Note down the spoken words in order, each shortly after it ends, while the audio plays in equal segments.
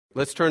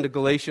Let's turn to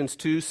Galatians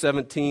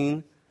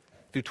 2:17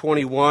 through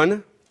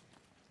 21.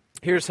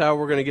 Here's how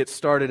we're going to get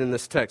started in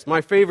this text.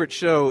 My favorite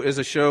show is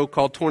a show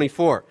called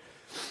 24.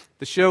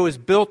 The show is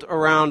built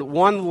around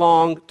one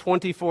long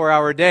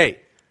 24-hour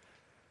day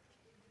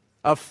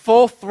of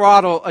full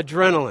throttle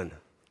adrenaline.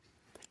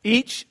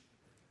 Each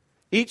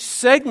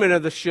segment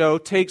of the show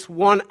takes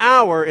 1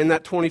 hour in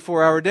that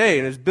 24-hour day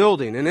and is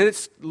building, and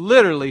it's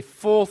literally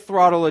full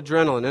throttle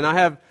adrenaline. And I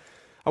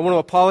want to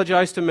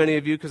apologize to many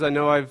of you because I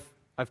know I've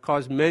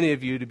caused many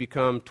of you to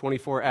become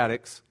 24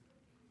 addicts.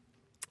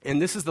 And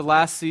this is the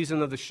last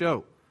season of the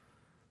show.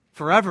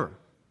 Forever.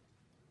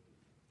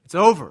 It's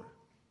over.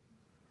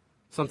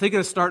 So I'm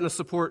thinking of starting a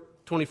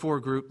Support 24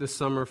 group this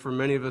summer for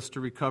many of us to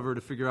recover,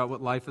 to figure out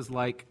what life is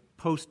like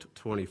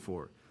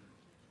post-24.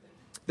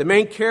 The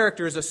main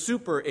character is a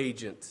super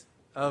agent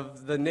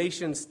of the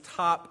nation's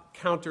top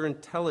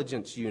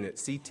counterintelligence unit,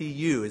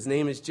 CTU. His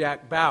name is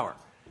Jack Bauer.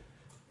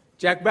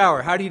 Jack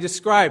Bauer, how do you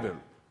describe him?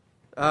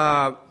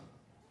 I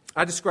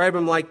describe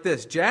him like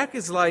this. Jack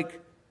is like,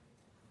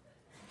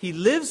 he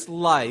lives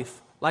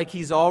life like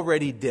he's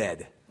already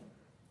dead.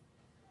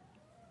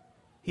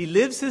 He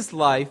lives his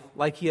life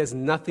like he has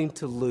nothing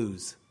to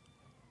lose.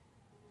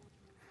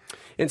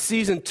 In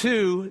season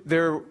 2,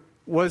 there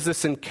was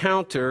this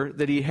encounter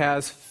that he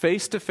has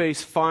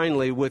face-to-face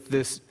finally with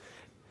this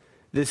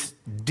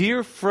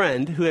dear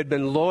friend who had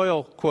been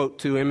loyal, quote,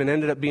 to him and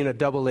ended up being a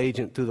double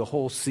agent through the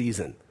whole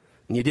season.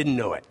 And you didn't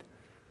know it.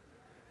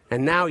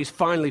 And now he's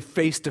finally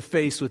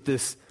face-to-face with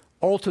this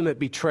ultimate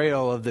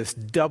betrayal of this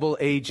double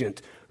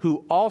agent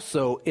who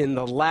also, in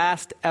the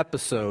last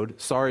episode,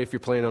 sorry if you're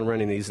planning on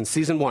running these, in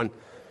season 1,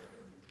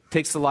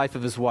 takes the life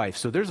of his wife.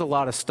 So there's a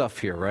lot of stuff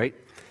here, right?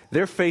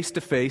 They're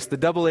face-to-face. The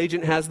double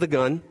agent has the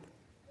gun.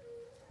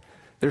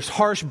 There's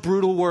harsh,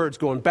 brutal words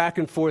going back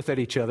and forth at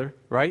each other,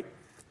 right?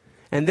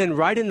 And then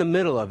right in the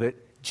middle of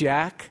it,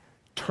 Jack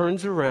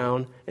turns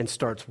around and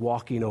starts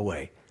walking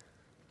away.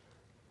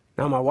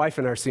 Now, my wife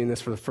and I are seeing this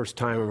for the first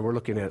time, and we're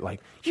looking at it like,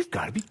 you've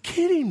got to be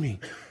kidding me.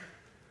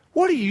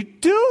 What are you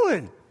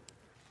doing?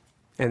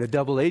 And the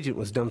double agent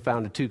was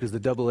dumbfounded, too, because the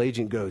double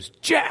agent goes,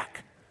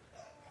 Jack,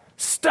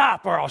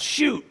 stop or I'll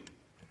shoot.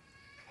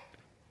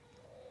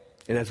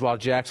 And as while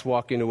Jack's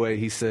walking away,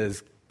 he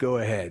says, go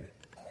ahead.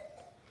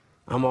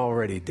 I'm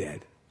already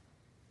dead.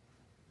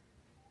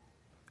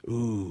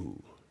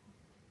 Ooh.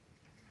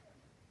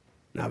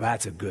 Now,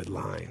 that's a good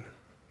line.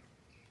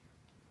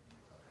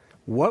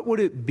 What would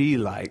it be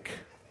like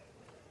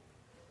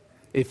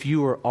if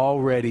you were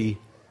already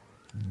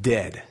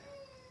dead?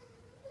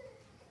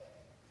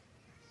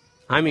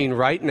 I mean,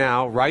 right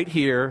now, right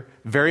here,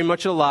 very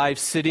much alive,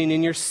 sitting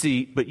in your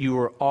seat, but you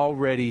were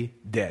already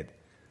dead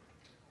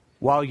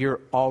while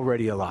you're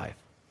already alive.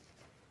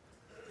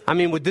 I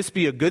mean, would this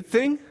be a good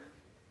thing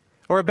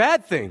or a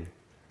bad thing?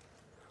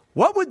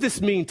 What would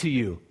this mean to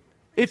you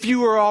if you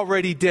were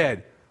already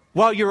dead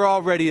while you're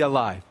already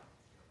alive?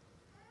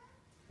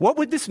 What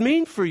would this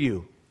mean for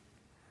you?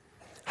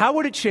 How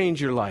would it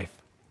change your life?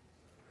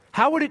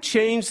 How would it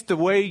change the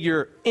way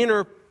your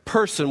inner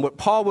person, what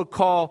Paul would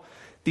call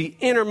the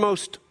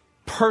innermost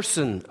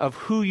person of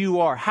who you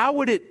are, how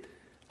would it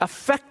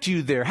affect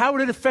you there? How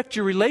would it affect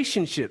your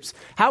relationships?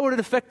 How would it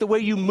affect the way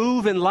you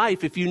move in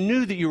life if you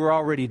knew that you were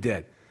already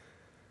dead?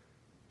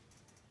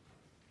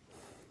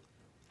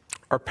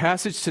 Our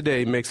passage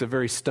today makes a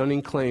very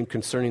stunning claim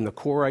concerning the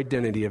core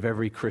identity of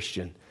every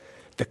Christian.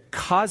 The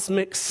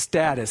cosmic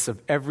status of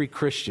every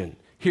Christian.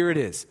 Here it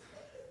is.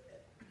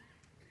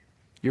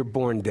 You're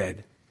born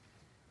dead.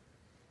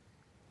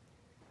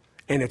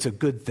 And it's a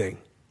good thing.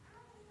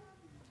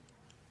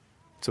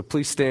 So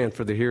please stand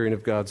for the hearing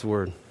of God's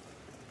word.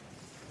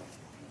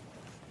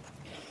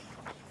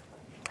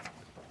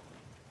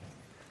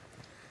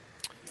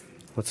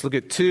 Let's look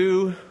at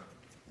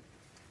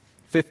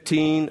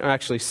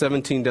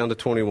 17 down to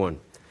 21.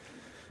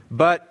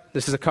 But,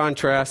 this is a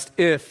contrast,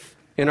 if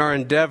in our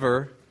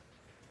endeavor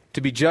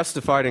to be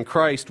justified in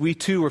Christ, we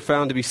too were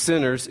found to be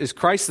sinners, is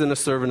Christ then a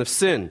servant of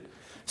sin?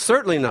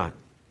 Certainly not.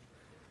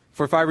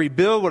 For if I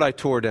rebuild what I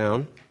tore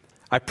down,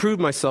 I prove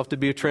myself to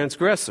be a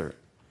transgressor.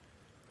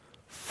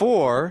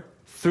 For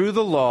through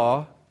the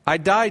law I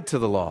died to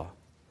the law,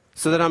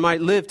 so that I might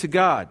live to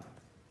God.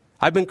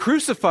 I've been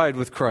crucified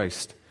with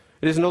Christ.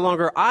 It is no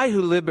longer I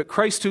who live, but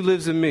Christ who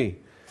lives in me.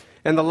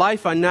 And the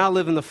life I now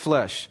live in the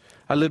flesh,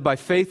 I live by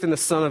faith in the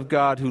Son of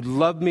God who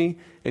loved me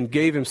and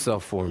gave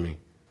himself for me.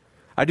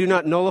 I do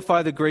not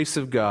nullify the grace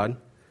of God,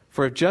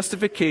 for if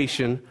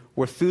justification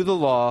were through the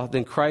law,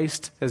 then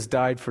Christ has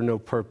died for no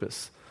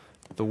purpose.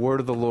 The word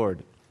of the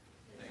Lord.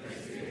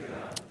 Thanks be to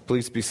God.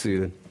 Please be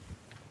seated.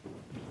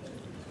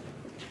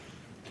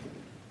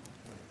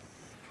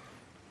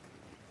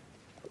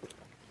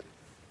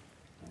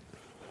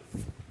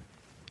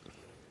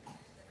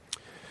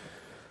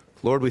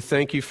 Lord, we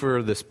thank you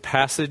for this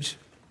passage.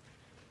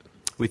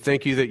 We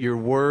thank you that your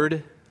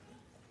word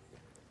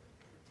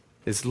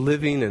is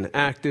living and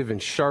active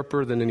and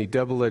sharper than any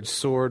double-edged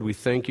sword. We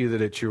thank you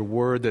that it's your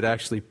word that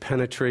actually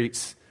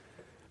penetrates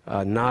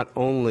not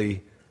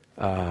only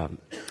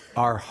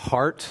our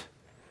heart,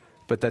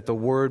 but that the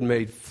Word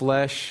made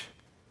flesh,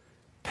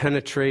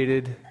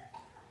 penetrated,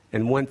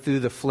 and went through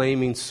the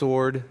flaming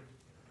sword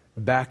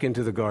back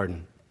into the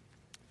garden,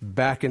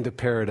 back into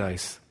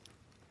paradise,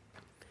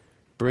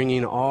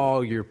 bringing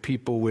all your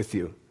people with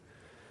you.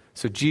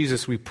 So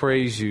Jesus, we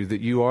praise you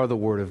that you are the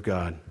Word of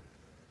God,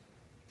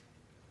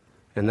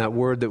 and that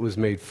Word that was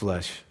made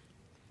flesh.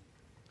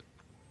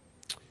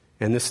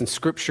 And this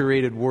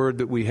inscripturated Word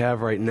that we have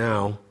right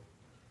now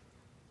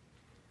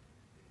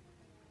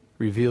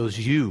reveals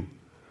you.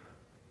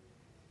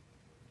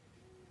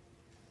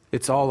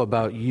 It's all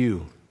about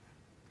you.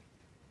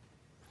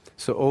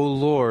 So, O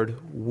Lord,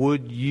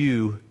 would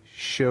you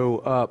show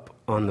up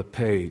on the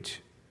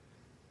page?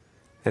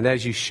 And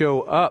as you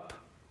show up,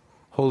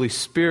 Holy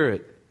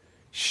Spirit,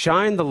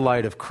 shine the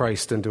light of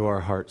Christ into our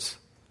hearts.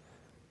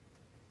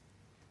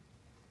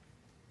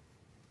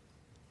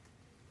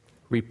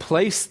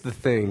 Replace the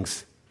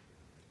things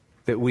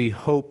that we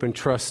hope and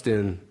trust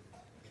in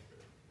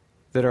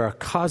that are a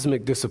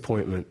cosmic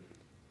disappointment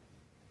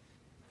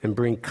and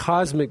bring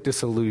cosmic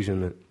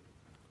disillusionment.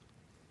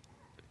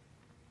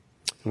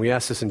 And we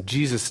ask this in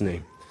Jesus'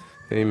 name.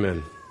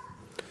 Amen.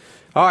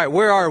 All right,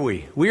 where are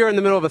we? We are in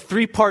the middle of a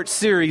 3-part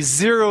series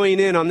zeroing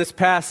in on this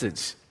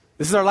passage.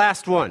 This is our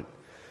last one.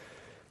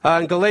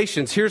 In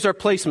Galatians, here's our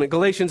placement.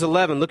 Galatians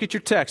 11. Look at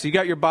your text. You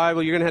got your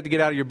Bible. You're going to have to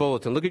get out of your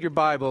bulletin. Look at your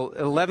Bible,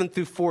 11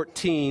 through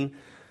 14.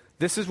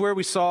 This is where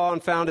we saw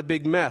and found a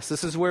big mess.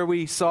 This is where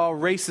we saw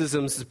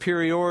racism,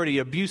 superiority,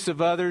 abuse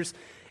of others,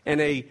 and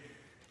a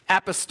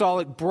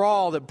apostolic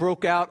brawl that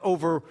broke out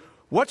over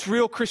what's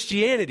real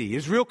Christianity.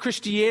 Is real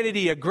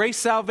Christianity a grace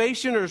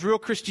salvation, or is real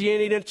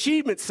Christianity an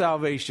achievement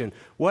salvation?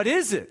 What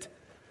is it?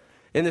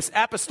 And this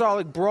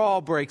apostolic brawl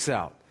breaks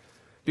out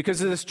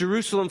because of this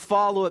Jerusalem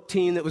follow-up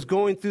team that was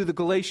going through the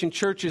Galatian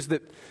churches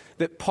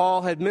that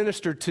Paul had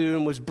ministered to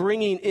and was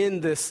bringing in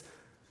this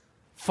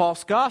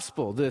false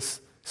gospel, this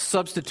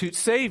substitute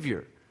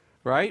Savior,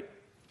 right?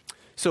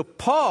 So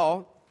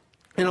Paul,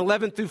 in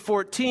 11 through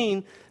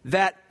 14,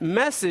 that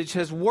message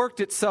has worked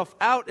itself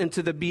out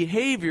into the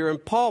behavior,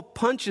 and Paul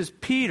punches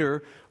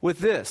Peter with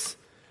this.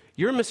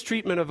 Your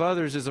mistreatment of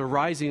others is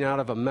arising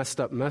out of a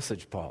messed up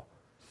message, Paul.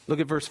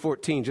 Look at verse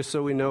 14, just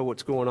so we know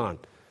what's going on.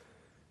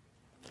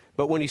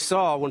 But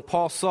when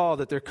Paul saw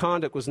that their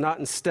conduct was not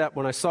in step,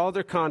 when I saw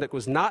their conduct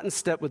was not in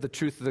step with the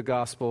truth of the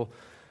gospel,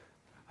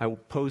 I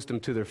opposed them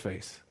to their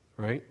face,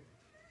 right?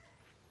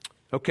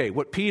 Okay,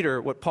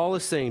 what Paul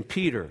is saying,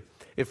 Peter,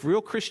 if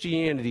real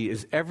Christianity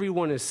is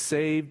everyone is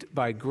saved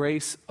by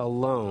grace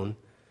alone,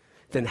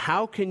 then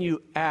how can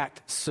you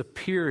act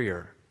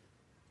superior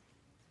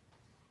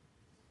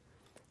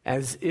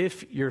as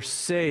if you're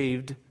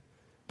saved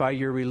by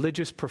your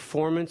religious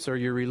performance or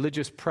your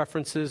religious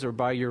preferences or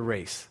by your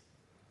race?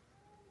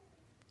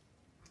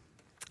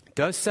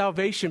 Does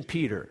salvation,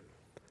 Peter,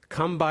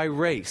 come by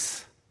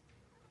race,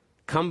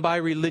 come by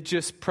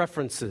religious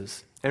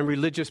preferences and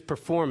religious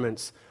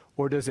performance,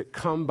 or does it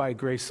come by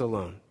grace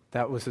alone?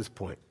 That was his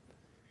point.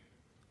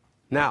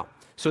 Now,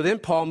 so then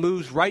Paul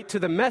moves right to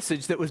the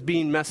message that was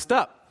being messed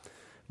up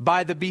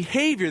by the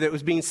behavior that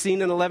was being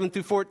seen in 11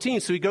 through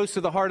 14. So he goes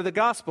to the heart of the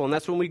gospel, and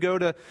that's when we go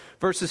to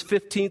verses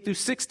 15 through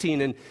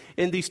 16. And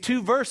in these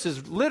two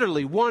verses,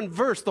 literally one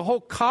verse, the whole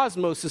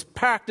cosmos is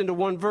packed into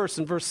one verse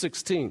in verse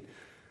 16.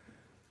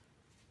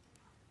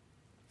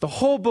 The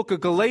whole book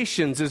of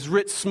Galatians is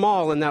writ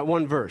small in that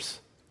one verse.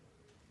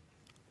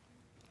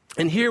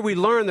 And here we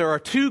learn there are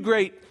two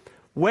great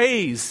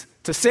ways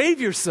to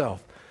save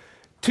yourself,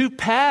 two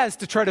paths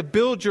to try to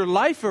build your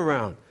life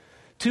around,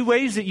 two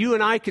ways that you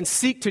and I can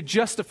seek to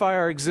justify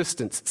our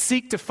existence,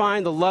 seek to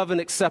find the love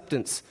and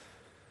acceptance,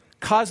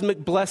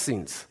 cosmic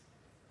blessings.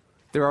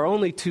 There are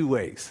only two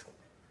ways.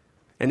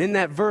 And in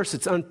that verse,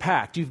 it's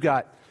unpacked. You've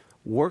got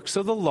works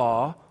of the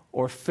law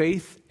or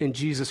faith in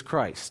Jesus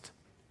Christ.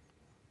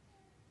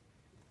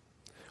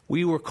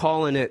 We were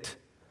calling it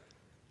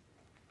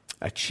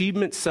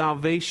achievement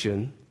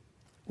salvation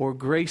or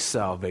grace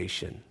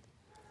salvation.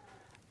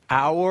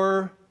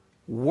 Our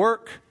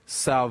work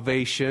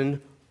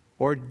salvation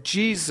or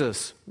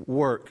Jesus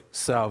work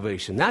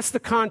salvation. That's the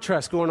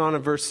contrast going on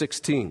in verse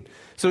 16.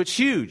 So it's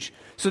huge.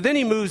 So then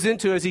he moves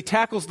into, as he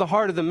tackles the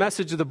heart of the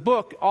message of the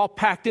book, all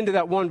packed into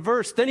that one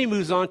verse, then he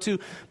moves on to,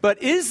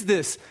 but is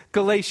this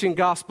Galatian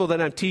gospel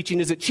that I'm teaching,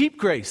 is it cheap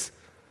grace?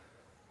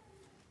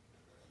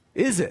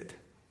 Is it?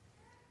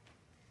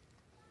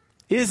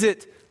 Is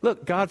it,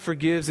 look, God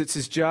forgives, it's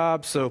his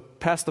job, so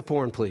pass the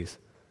porn, please.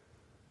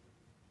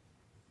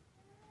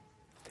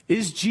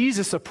 Is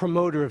Jesus a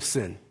promoter of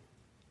sin?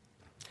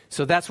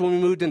 So that's when we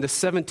moved into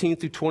 17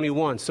 through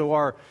 21. So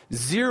our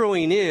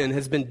zeroing in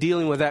has been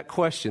dealing with that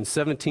question,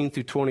 17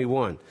 through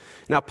 21.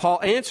 Now, Paul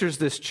answers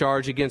this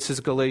charge against his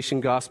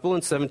Galatian gospel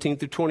in 17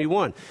 through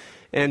 21.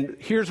 And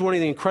here's one of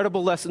the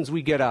incredible lessons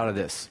we get out of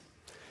this.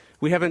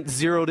 We haven't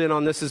zeroed in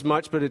on this as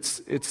much, but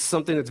it's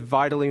something that's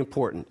vitally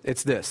important.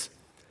 It's this.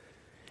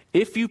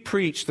 If you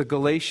preach the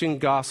Galatian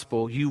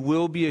gospel, you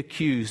will be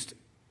accused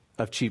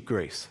of cheap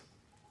grace.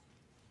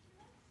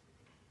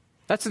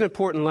 That's an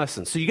important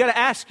lesson. So you got to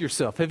ask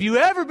yourself, have you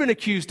ever been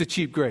accused of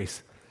cheap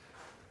grace?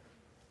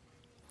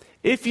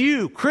 If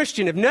you,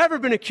 Christian, have never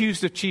been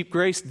accused of cheap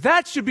grace,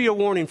 that should be a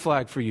warning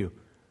flag for you.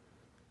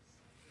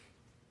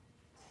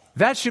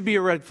 That should be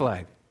a red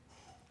flag.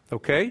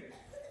 Okay?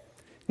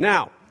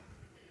 Now,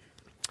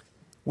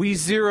 we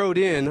zeroed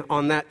in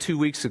on that 2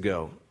 weeks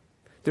ago.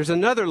 There's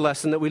another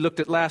lesson that we looked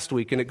at last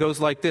week, and it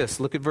goes like this.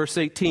 Look at verse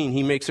 18.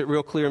 He makes it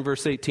real clear in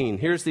verse 18.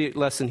 Here's the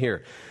lesson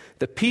here.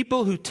 The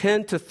people who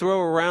tend to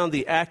throw around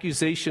the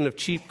accusation of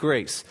cheap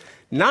grace,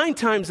 9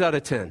 times out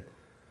of 10,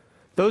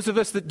 those of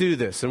us that do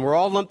this, and we're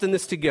all lumped in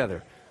this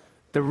together,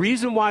 the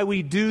reason why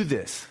we do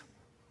this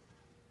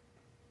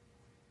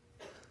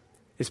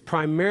is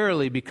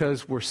primarily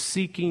because we're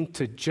seeking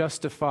to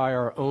justify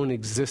our own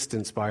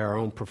existence by our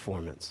own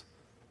performance.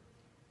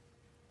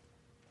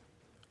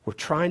 We're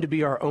trying to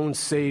be our own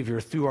savior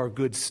through our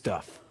good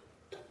stuff.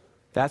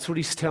 That's what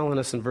he's telling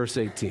us in verse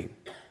 18.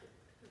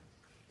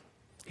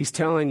 He's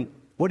telling,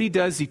 what he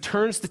does, he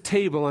turns the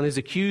table on his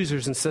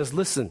accusers and says,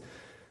 listen,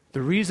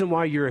 the reason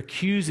why you're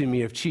accusing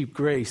me of cheap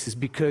grace is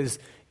because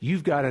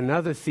you've got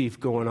another thief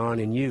going on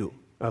in you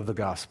of the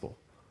gospel.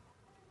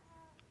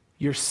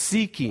 You're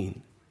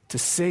seeking to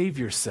save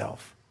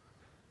yourself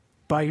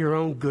by your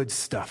own good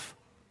stuff.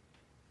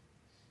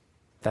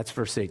 That's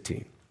verse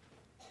 18.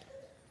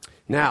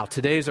 Now,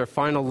 today is our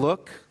final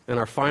look and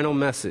our final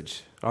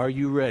message. Are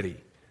you ready?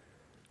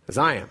 As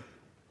I am.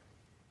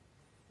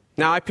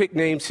 Now, I picked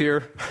names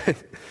here.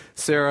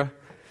 Sarah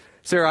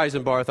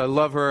Eisenbarth, I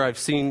love her. I've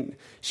seen,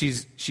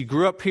 she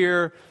grew up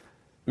here,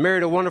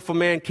 married a wonderful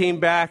man, came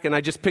back, and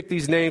I just picked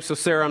these names. So,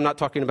 Sarah, I'm not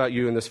talking about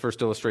you in this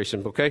first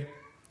illustration, okay?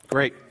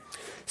 Great.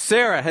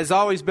 Sarah has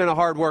always been a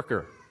hard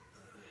worker.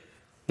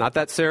 Not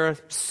that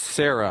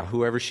Sarah,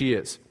 whoever she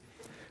is.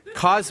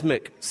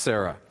 Cosmic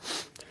Sarah.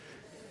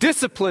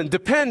 Disciplined,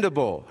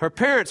 dependable. Her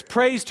parents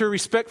praised her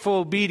respectful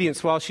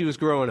obedience while she was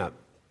growing up.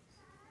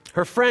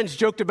 Her friends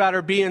joked about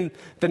her being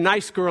the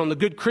nice girl and the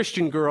good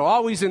Christian girl,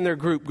 always in their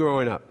group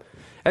growing up.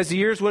 As the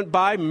years went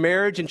by,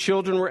 marriage and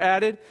children were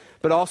added,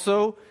 but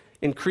also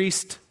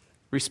increased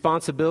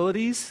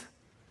responsibilities,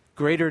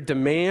 greater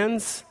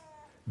demands,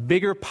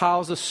 bigger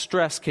piles of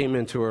stress came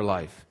into her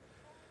life.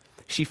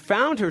 She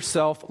found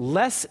herself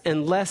less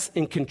and less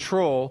in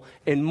control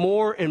and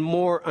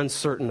more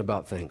uncertain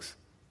about things.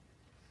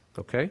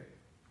 Okay?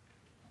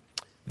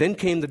 Then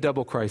came the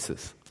double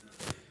crisis.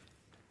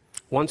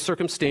 One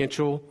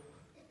circumstantial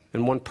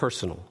and one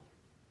personal.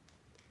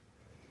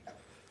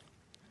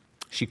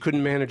 She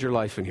couldn't manage her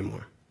life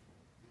anymore.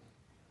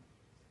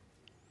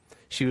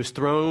 She was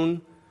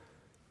thrown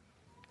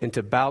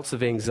into bouts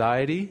of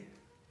anxiety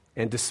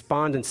and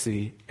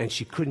despondency, and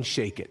she couldn't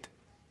shake it.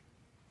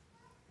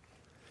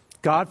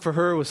 God for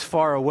her was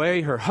far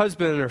away. Her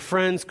husband and her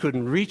friends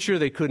couldn't reach her.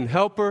 They couldn't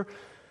help her.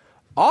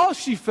 All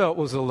she felt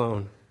was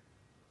alone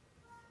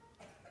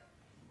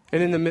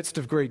and in the midst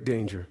of great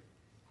danger.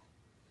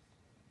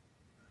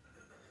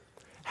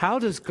 How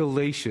does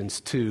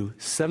Galatians 2,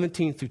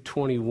 17 through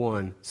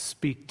 21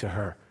 speak to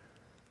her?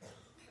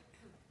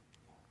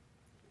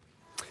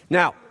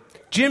 Now,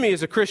 Jimmy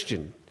is a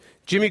Christian.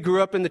 Jimmy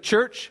grew up in the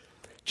church.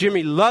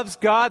 Jimmy loves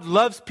God,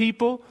 loves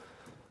people,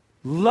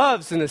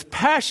 loves and is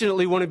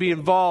passionately want to be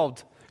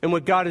involved in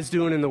what God is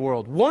doing in the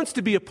world, wants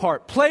to be a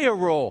part, play a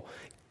role,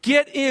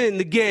 get in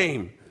the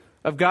game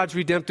of God's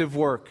redemptive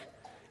work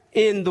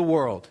in the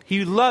world.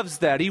 He loves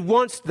that. He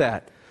wants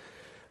that.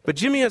 But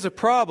Jimmy has a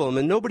problem,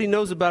 and nobody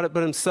knows about it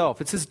but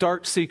himself. It's his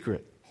dark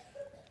secret.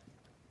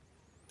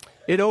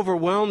 It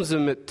overwhelms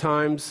him at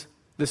times,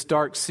 this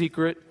dark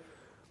secret,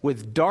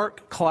 with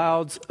dark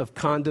clouds of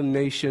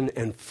condemnation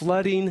and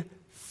flooding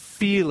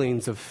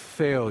feelings of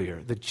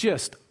failure that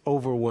just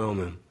overwhelm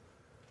him.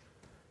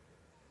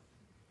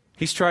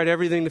 He's tried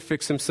everything to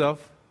fix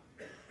himself.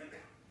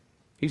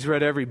 He's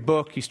read every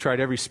book. He's tried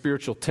every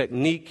spiritual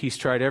technique. He's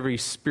tried every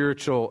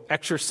spiritual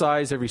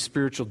exercise, every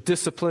spiritual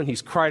discipline.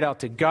 He's cried out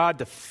to God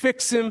to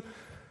fix him,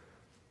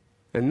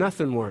 and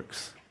nothing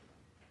works.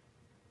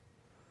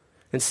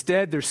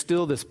 Instead, there's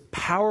still this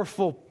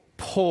powerful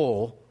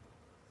pull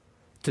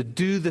to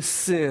do the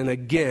sin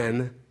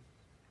again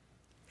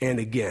and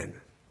again.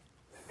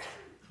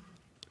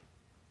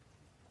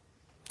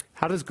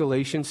 How does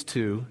Galatians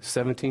 2,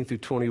 17 through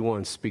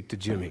 21 speak to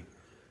Jimmy?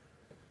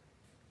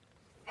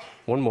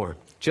 One more.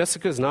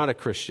 Jessica is not a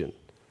Christian.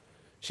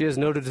 She has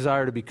no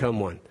desire to become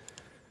one.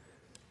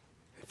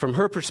 From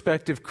her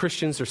perspective,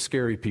 Christians are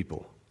scary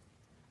people.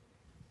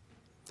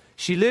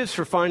 She lives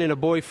for finding a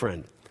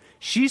boyfriend.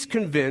 She's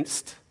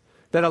convinced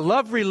that a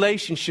love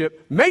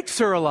relationship makes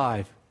her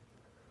alive.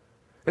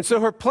 And so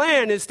her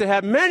plan is to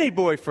have many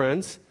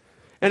boyfriends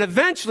and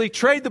eventually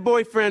trade the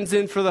boyfriends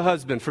in for the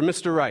husband, for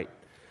Mr. Right.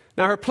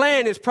 Now, her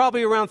plan is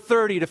probably around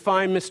 30 to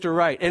find Mr.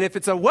 Right. And if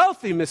it's a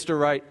wealthy Mr.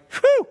 Right,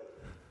 whew,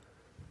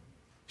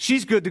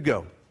 she's good to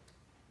go.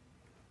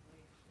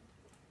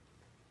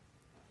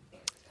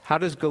 How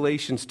does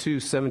Galatians 2,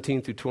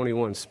 17 through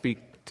 21 speak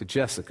to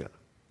Jessica?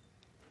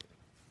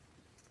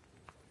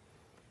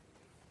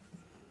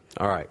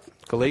 All right.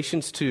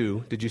 Galatians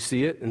 2, did you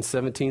see it in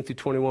 17 through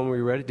 21 when we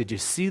read it? Did you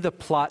see the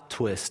plot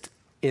twist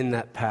in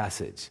that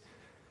passage?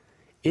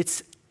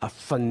 It's a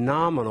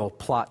phenomenal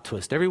plot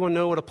twist. Everyone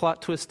know what a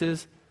plot twist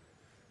is?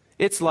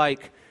 It's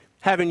like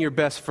having your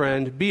best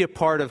friend be a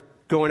part of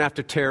going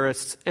after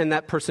terrorists and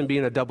that person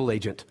being a double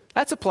agent.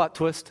 That's a plot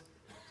twist.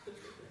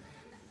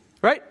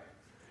 Right?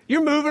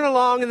 You're moving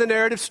along in the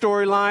narrative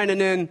storyline and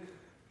then,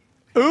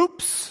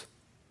 oops,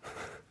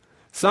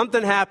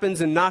 something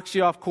happens and knocks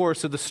you off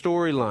course of the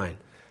storyline.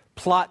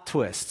 Plot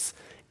twists.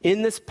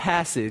 In this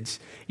passage,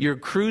 you're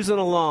cruising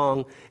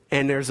along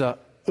and there's a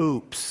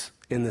oops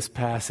in this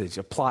passage,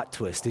 a plot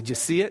twist. Did you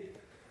see it?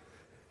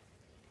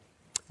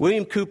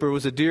 William Cooper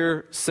was a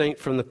dear saint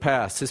from the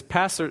past. His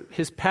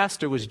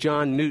pastor was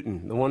John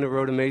Newton, the one who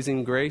wrote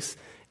Amazing Grace,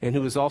 and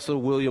who was also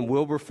William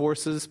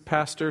Wilberforce's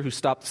pastor who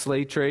stopped the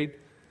slave trade,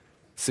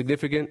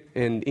 significant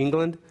in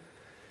England.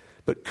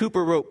 But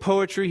Cooper wrote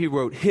poetry, he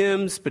wrote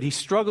hymns, but he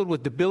struggled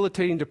with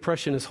debilitating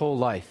depression his whole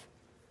life.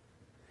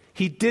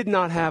 He did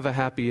not have a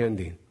happy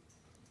ending.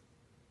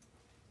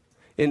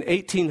 In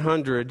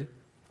 1800,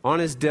 on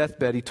his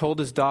deathbed, he told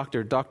his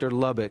doctor, Dr.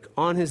 Lubbock,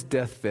 on his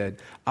deathbed,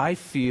 I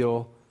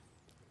feel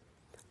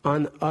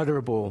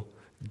unutterable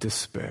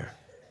despair.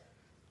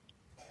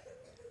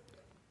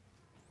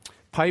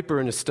 Piper,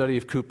 in a study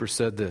of Cooper,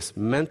 said this: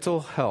 mental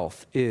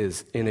health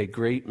is, in a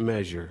great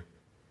measure,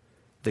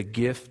 the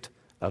gift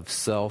of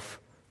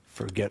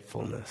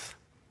self-forgetfulness.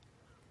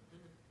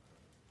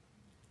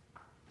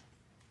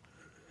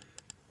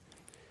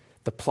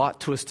 The plot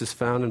twist is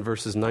found in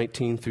verses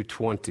 19 through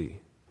 20.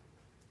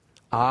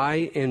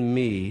 I and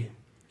me,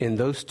 in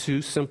those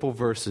two simple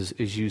verses,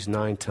 is used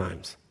 9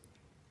 times.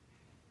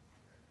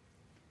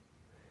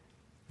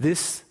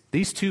 These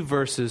two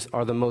verses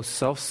are the most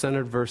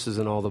self-centered verses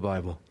in all the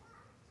Bible.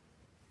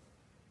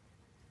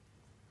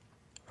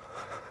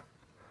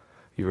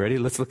 You ready?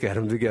 Let's look at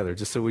them together,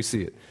 just so we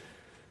see it.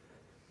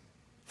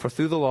 For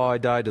through the law I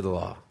died to the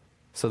law,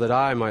 so that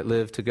I might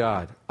live to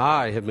God.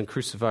 I have been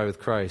crucified with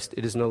Christ.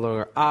 It is no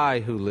longer I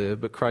who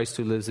live, but Christ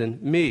who lives in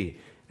me.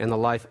 And the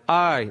life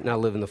I now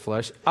live in the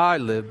flesh, I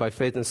live by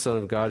faith in the Son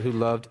of God who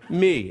loved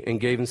me and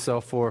gave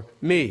himself for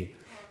me.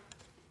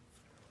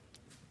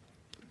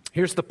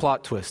 Here's the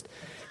plot twist.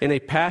 In a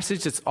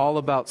passage that's all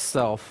about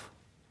self,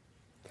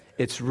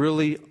 it's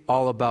really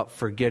all about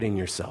forgetting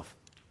yourself.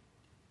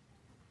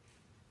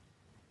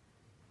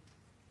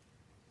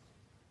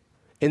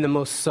 In the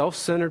most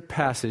self-centered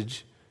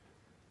passages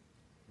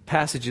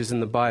in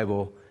the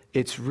Bible,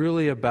 it's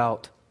really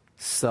about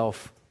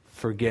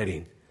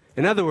self-forgetting.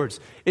 In other words,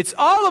 it's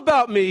all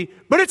about me,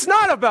 but it's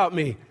not about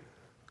me.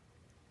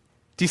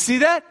 Do you see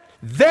that?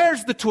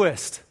 There's the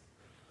twist.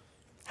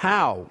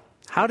 How?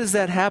 How does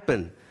that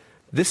happen?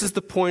 This is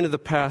the point of the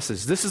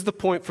passage. This is the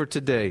point for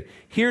today.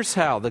 Here's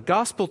how. The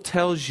gospel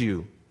tells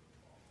you,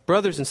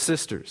 brothers and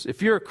sisters,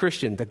 if you're a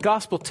Christian, the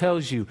gospel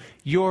tells you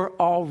you're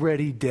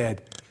already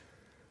dead.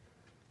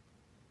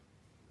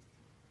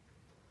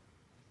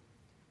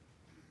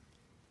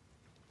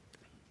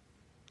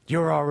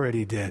 You're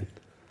already dead.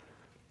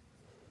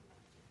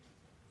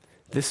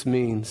 This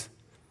means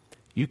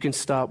you can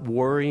stop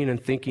worrying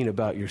and thinking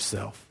about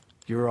yourself.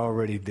 You're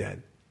already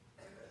dead.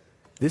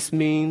 This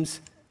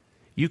means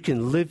you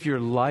can live your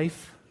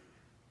life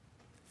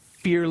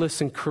fearless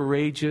and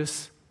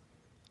courageous,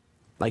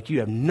 like you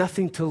have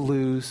nothing to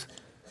lose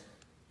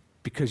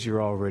because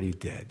you're already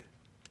dead.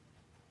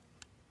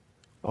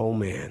 Oh,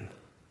 man.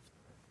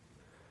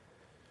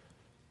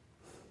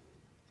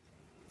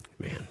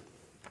 Man.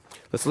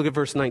 Let's look at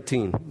verse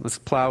 19. Let's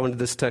plow into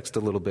this text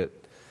a little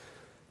bit.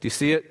 Do you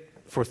see it?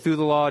 For through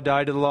the law, I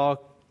died to the law.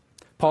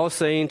 Paul is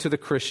saying to the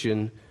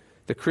Christian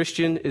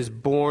is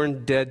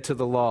born dead to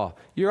the law.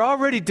 You're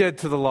already dead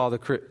to the law,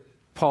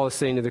 Paul is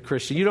saying to the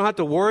Christian. You don't have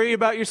to worry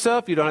about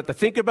yourself. You don't have to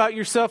think about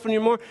yourself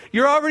anymore.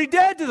 You're already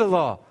dead to the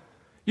law.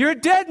 You're a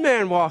dead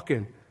man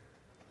walking.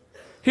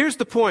 Here's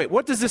the point.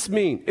 What does this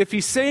mean? If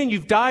he's saying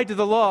you've died to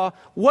the law,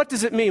 what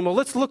does it mean? Well,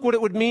 let's look what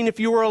it would mean if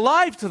you were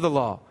alive to the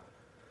law.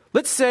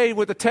 Let's say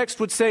what the text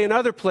would say in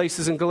other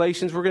places in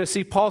Galatians. We're going to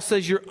see Paul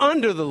says you're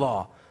under the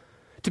law.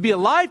 To be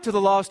alive to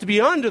the law is to be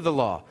under the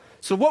law.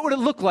 So what would it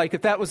look like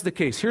if that was the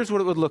case? Here's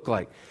what it would look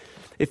like.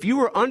 If you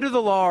were under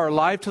the law or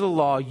alive to the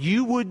law,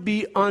 you would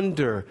be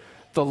under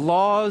the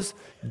law's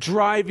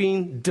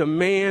driving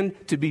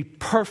demand to be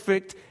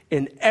perfect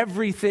in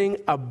everything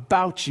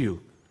about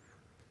you.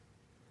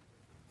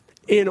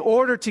 In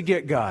order to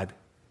get God,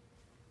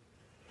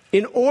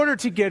 in order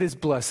to get his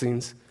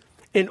blessings,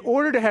 in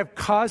order to have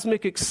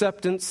cosmic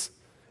acceptance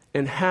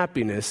and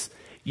happiness,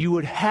 you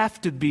would have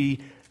to be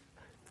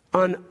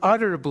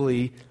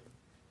unutterably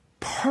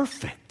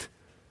perfect.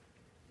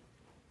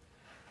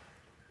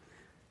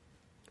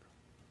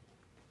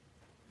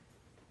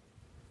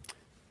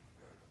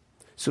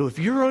 So if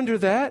you're under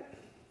that,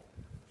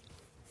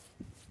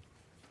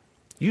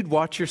 you'd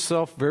watch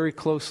yourself very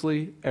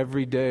closely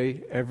every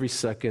day, every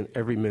second,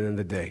 every minute of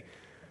the day.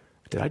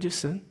 Did I just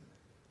sin?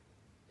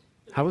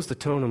 How was the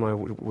tone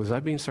of was I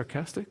being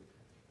sarcastic?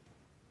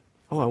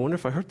 Oh, I wonder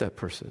if I hurt that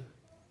person.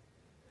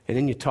 And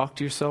then you talk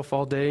to yourself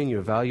all day and you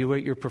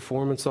evaluate your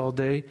performance all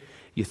day.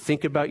 You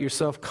think about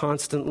yourself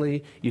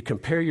constantly. You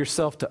compare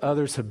yourself to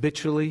others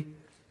habitually.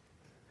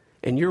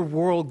 and your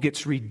world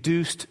gets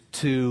reduced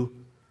to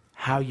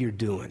how you're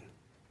doing.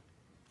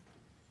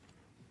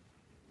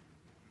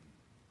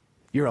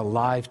 You're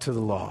alive to the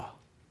law.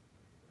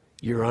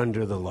 You're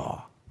under the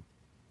law.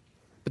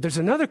 But there's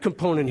another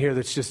component here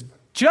that's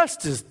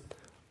just as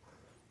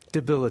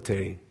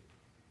debilitating.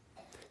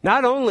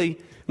 Not only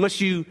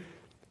must you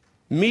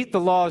meet the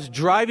law's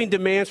driving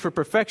demands for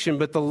perfection,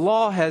 but the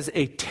law has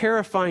a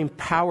terrifying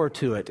power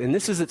to it, and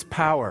this is its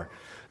power.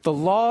 The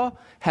law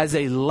has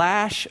a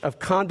lash of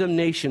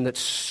condemnation that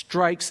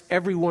strikes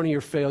every one of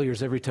your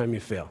failures every time you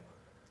fail.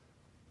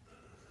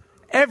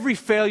 Every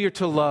failure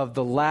to love,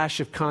 the lash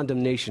of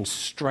condemnation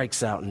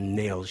strikes out and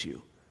nails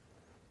you.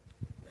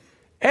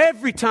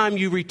 Every time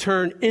you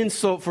return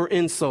insult for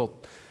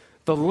insult,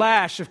 the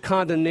lash of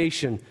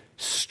condemnation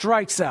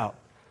strikes out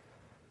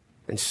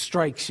and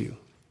strikes you.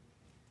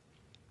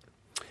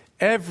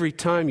 Every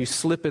time you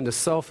slip into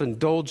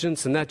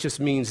self-indulgence, and that just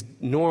means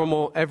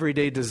normal,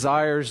 everyday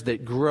desires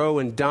that grow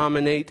and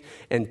dominate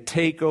and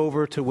take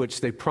over, to which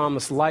they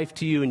promise life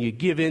to you, and you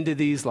give into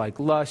these like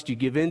lust, you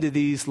give into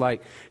these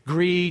like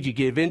greed, you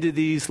give into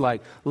these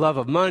like love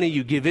of money,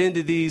 you give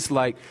into these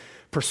like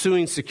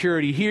pursuing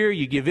security here,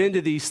 you give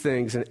into these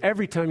things, and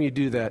every time you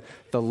do that,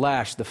 the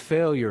lash, the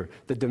failure,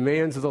 the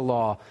demands of the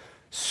law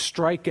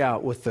strike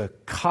out with the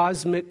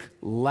cosmic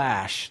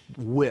lash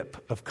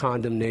whip of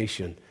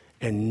condemnation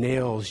and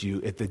nails you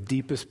at the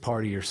deepest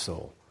part of your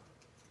soul.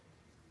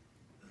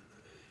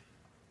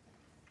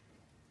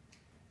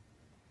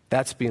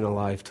 That's being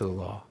alive to the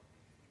law.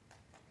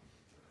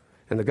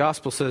 And the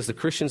gospel says the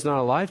Christian's not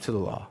alive to the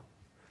law.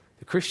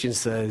 The Christian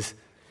says,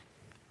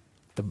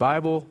 the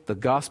Bible, the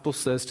gospel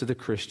says to the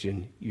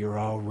Christian, you're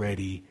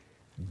already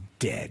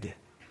dead.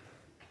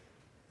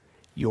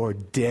 You're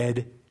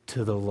dead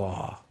to the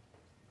law.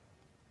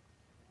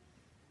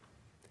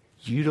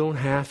 You don't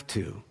have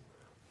to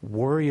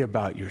worry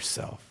about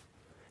yourself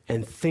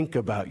and think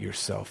about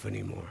yourself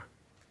anymore.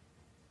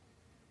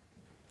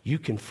 You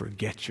can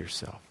forget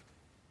yourself.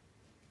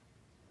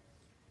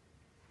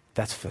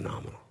 That's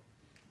phenomenal.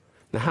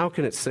 Now, how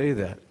can it say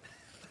that?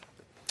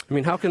 I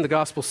mean, how can the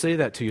gospel say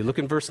that to you? Look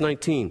in verse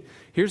 19.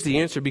 Here's the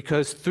answer: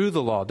 because through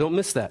the law, don't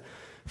miss that.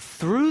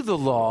 Through the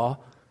law,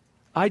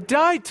 I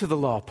died to the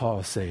law, Paul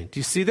is saying. Do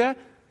you see that?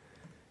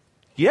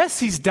 Yes,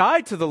 he's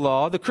died to the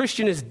law. The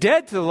Christian is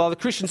dead to the law. The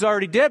Christian's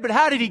already dead, but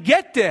how did he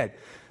get dead?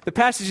 The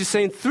passage is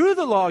saying, through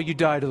the law, you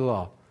die to the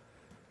law.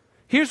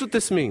 Here's what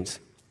this means.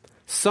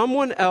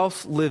 Someone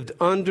else lived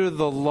under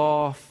the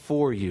law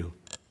for you.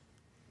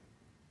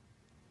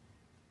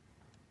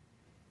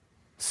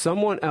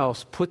 Someone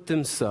else put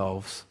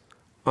themselves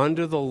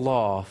under the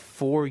law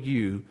for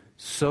you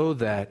so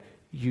that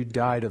you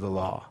die to the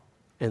law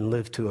and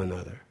live to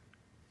another.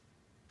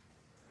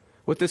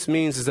 What this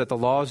means is that the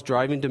law's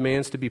driving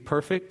demands to be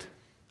perfect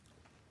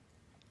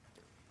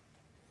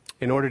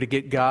in order to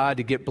get God,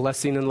 to get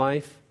blessing in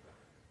life,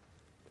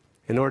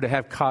 in order to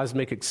have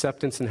cosmic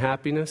acceptance and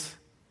happiness.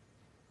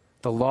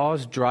 The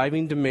law's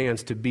driving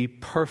demands to be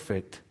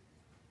perfect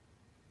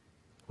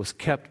was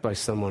kept by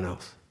someone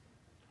else.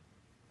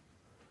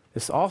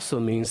 This also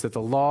means that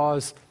the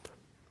law's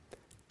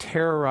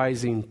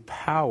terrorizing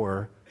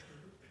power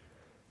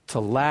to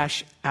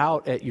lash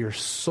out at your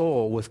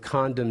soul with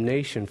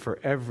condemnation for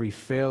every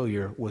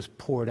failure was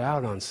poured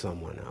out on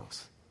someone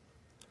else.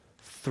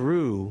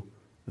 Through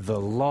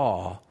the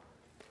law,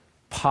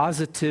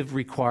 positive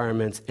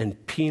requirements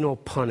and penal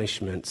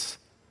punishments,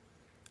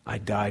 I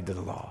died to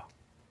the law.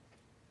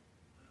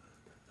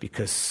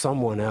 Because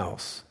someone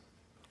else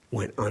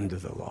went under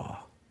the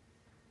law.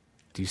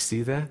 Do you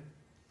see that?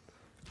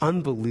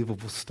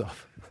 Unbelievable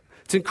stuff.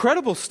 It's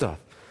incredible stuff.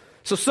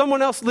 So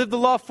someone else lived the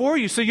law for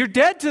you, so you're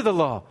dead to the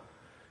law.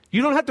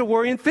 You don't have to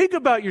worry and think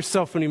about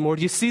yourself anymore.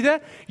 Do you see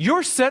that?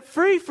 You're set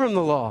free from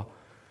the law.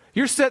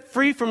 You're set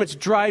free from its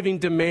driving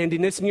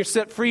demandingness, and you're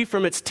set free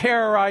from its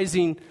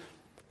terrorizing,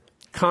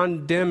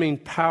 condemning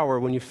power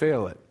when you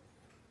fail it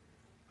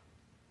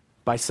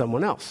by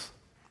someone else.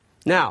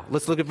 Now,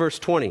 let's look at verse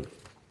 20.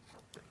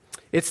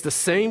 It's the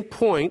same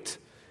point,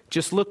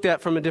 just looked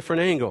at from a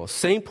different angle.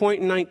 Same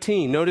point in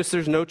 19. Notice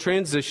there's no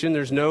transition,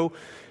 there's no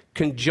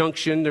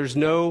conjunction, there's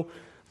no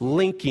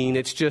linking.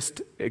 It's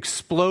just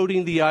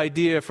exploding the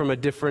idea from a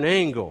different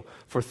angle.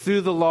 For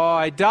through the law,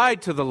 I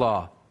died to the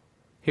law.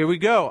 Here we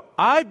go.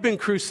 I've been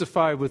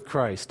crucified with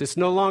Christ. It's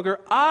no longer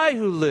I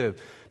who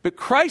live, but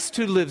Christ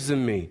who lives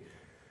in me.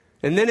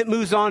 And then it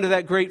moves on to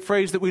that great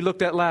phrase that we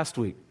looked at last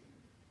week.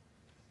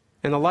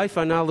 And the life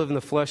I now live in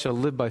the flesh, I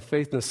live by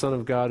faith in the Son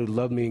of God who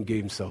loved me and gave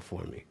himself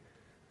for me.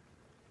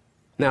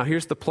 Now,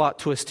 here's the plot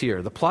twist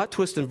here. The plot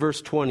twist in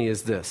verse 20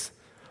 is this.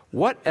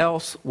 What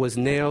else was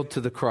nailed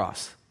to the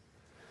cross?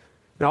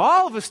 Now,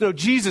 all of us know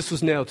Jesus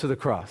was nailed to the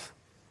cross.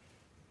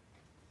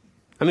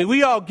 I mean,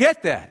 we all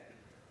get that.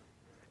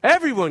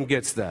 Everyone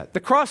gets that. The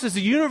cross is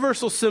a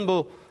universal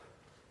symbol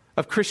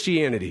of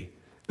Christianity.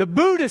 The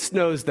Buddhist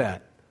knows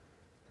that.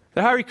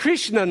 The Hare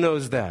Krishna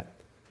knows that.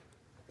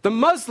 The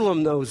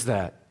Muslim knows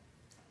that.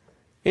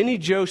 Any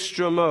Joe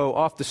Strummo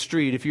off the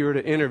street, if you were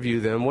to interview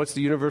them, what's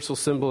the universal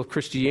symbol of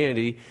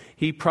Christianity?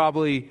 He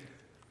probably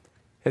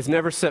has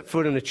never set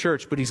foot in a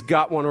church, but he's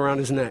got one around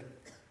his neck.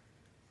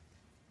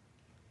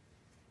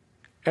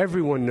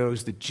 Everyone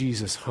knows that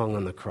Jesus hung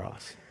on the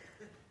cross.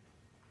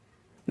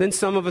 Then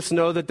some of us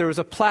know that there was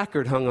a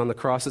placard hung on the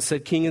cross that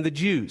said King of the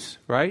Jews,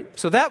 right?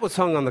 So that was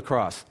hung on the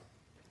cross.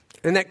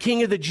 And that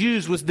King of the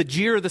Jews was the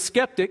jeer of the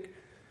skeptic.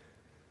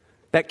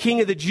 That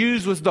King of the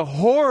Jews was the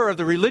horror of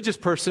the religious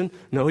person.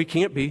 No, he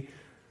can't be.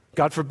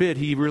 God forbid,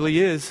 he really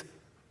is.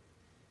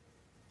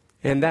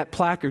 And that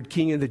placard,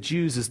 King of the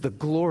Jews, is the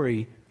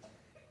glory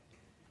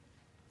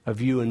of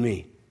you and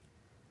me,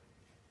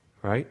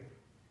 right?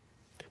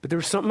 But there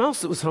was something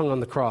else that was hung on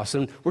the cross.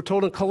 And we're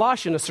told in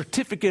Colossians, a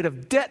certificate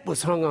of debt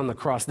was hung on the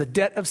cross. The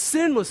debt of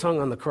sin was hung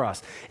on the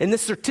cross. And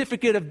this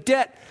certificate of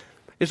debt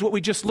is what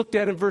we just looked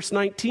at in verse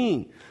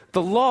 19.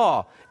 The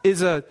law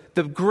is the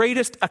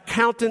greatest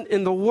accountant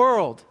in the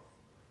world.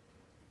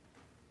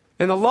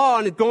 And the law,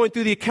 and going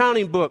through the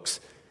accounting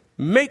books,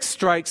 makes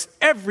strikes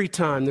every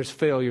time there's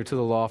failure to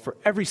the law for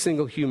every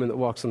single human that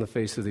walks on the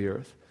face of the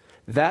earth.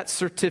 That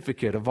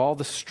certificate of all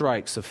the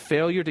strikes of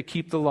failure to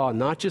keep the law,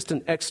 not just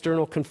an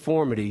external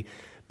conformity,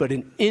 but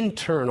an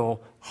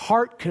internal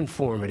heart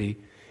conformity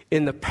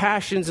in the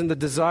passions and the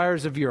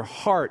desires of your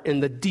heart,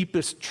 in the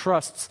deepest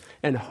trusts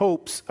and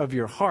hopes of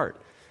your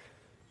heart.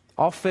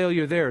 All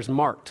failure there is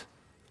marked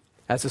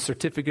as a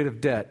certificate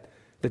of debt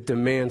that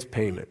demands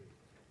payment.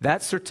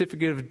 That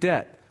certificate of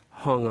debt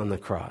hung on the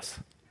cross.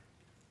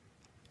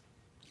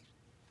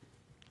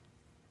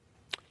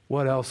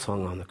 What else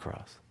hung on the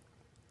cross?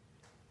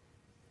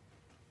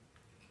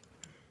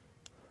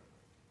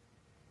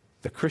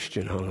 The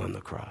Christian hung on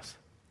the cross.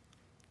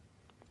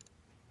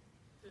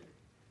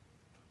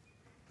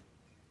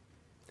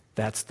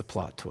 That's the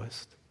plot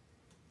twist.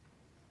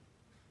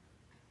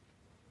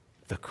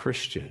 The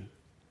Christian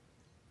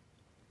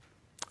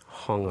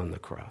hung on the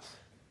cross.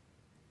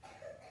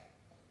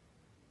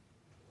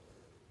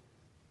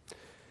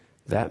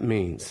 That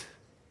means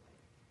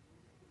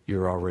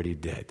you're already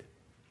dead.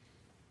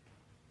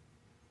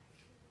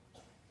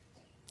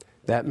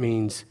 That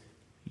means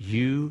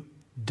you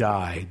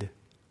died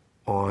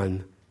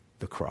on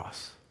the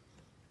cross.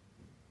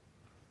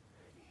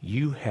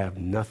 You have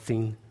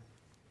nothing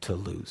to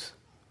lose.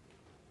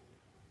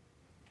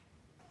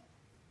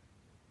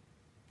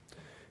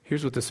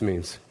 Here's what this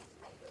means.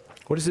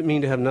 What does it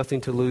mean to have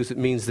nothing to lose? It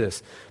means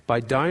this. By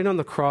dying on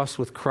the cross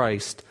with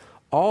Christ,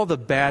 all the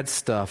bad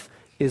stuff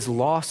is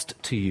lost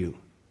to you.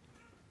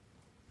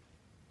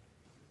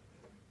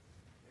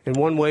 In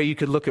one way, you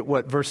could look at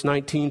what verse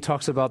 19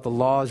 talks about, the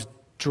laws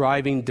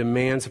driving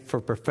demands for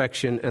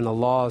perfection and the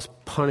laws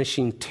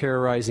punishing,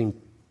 terrorizing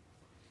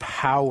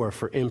power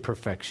for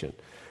imperfection.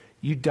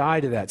 You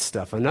die to that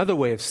stuff. Another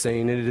way of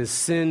saying it is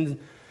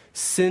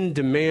sin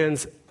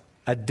demands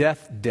a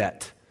death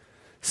debt.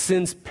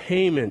 Sin's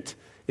payment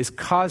is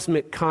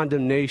cosmic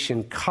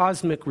condemnation,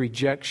 cosmic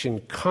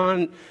rejection,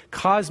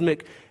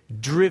 cosmic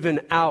driven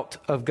out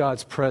of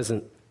God's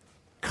presence,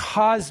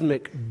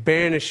 cosmic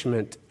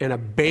banishment and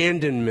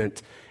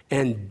abandonment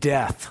and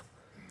death.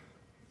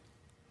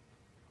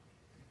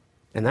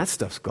 And that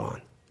stuff's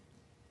gone.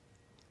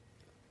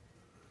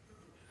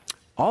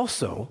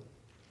 Also,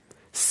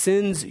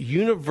 sin's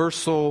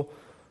universal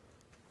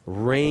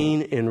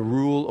reign and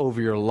rule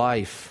over your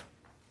life,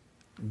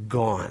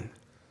 gone.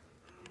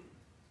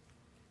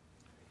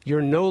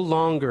 You're no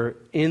longer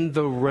in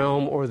the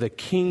realm or the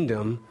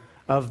kingdom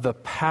of the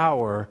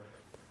power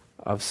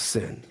of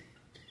sin.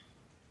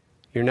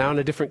 You're now in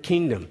a different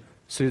kingdom.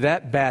 So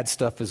that bad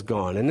stuff is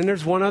gone. And then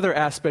there's one other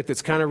aspect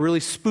that's kind of really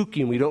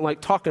spooky, and we don't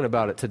like talking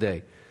about it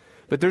today.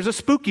 But there's a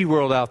spooky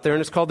world out there,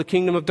 and it's called the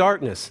kingdom of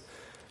darkness.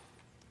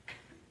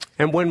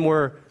 And when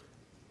we're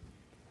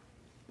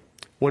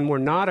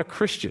not a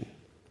Christian,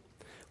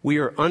 we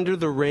are under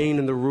the reign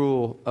and the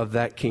rule of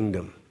that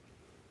kingdom.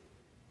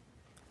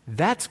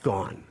 That's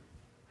gone.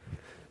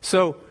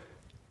 So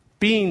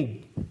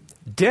being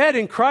dead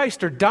in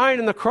Christ or dying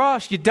on the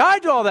cross, you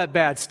died to all that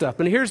bad stuff.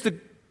 And here's the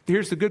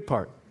good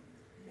part.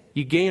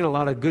 You gain a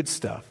lot of good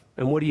stuff.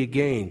 And what do you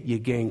gain? You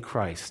gain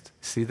Christ.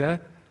 See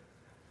that?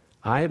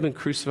 I have been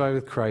crucified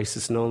with Christ.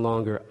 It's no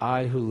longer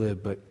I who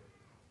live, but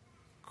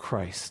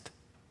Christ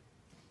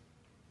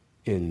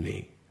in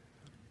me.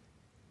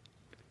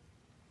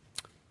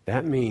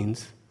 That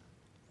means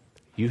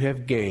you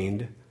have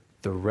gained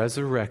the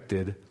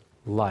resurrected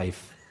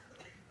life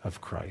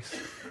of Christ.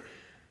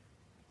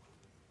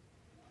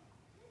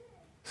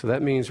 So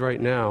that means right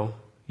now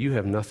you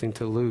have nothing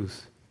to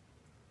lose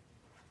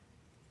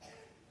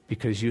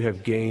because you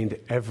have gained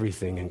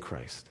everything in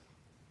Christ.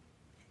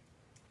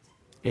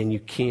 And you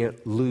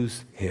can't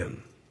lose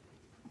him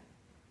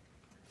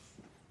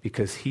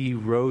because he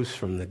rose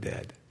from the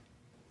dead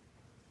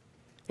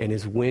and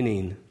is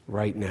winning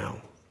right now,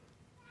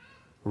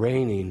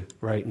 reigning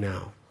right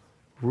now,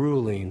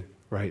 ruling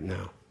right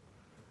now.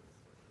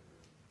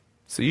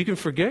 So you can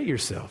forget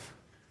yourself.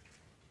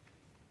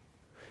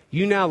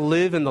 You now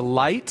live in the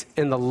light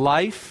and the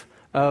life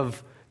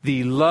of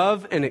the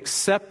love and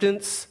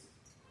acceptance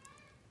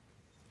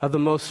of the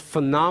most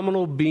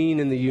phenomenal being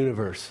in the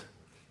universe.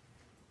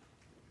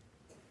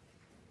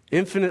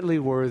 infinitely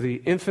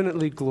worthy,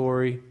 infinitely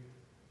glory,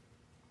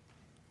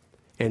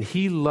 and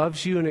he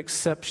loves you and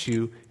accepts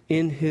you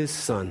in his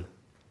Son.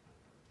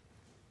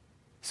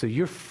 So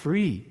you're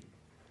free.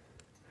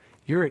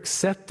 You're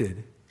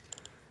accepted.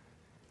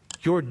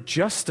 You're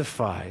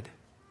justified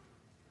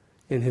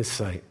in his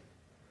sight.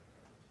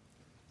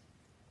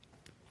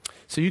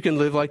 So you can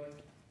live like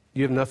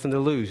you have nothing to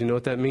lose. You know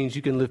what that means?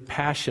 You can live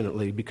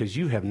passionately because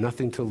you have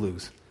nothing to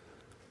lose.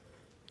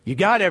 You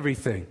got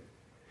everything.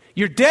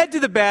 You're dead to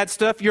the bad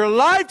stuff. You're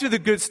alive to the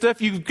good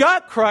stuff. You've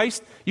got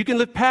Christ. You can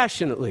live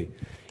passionately.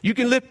 You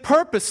can live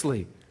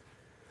purposely,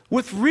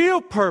 with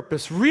real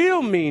purpose,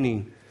 real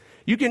meaning.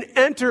 You can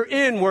enter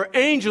in where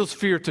angels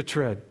fear to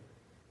tread.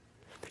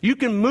 You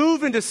can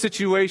move into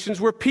situations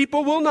where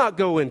people will not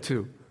go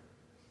into.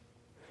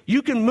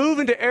 You can move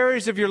into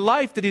areas of your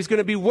life that he's going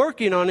to be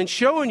working on and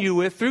showing you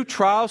with through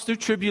trials, through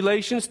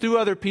tribulations, through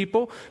other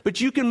people. But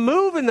you can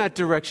move in that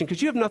direction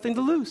because you have nothing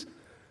to lose.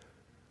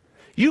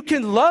 You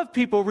can love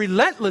people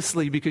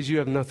relentlessly because you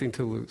have nothing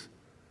to lose.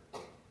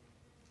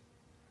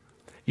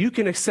 You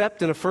can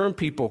accept and affirm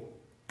people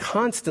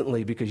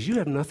constantly because you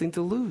have nothing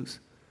to lose.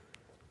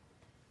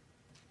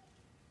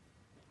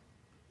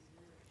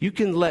 You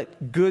can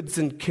let goods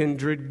and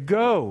kindred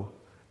go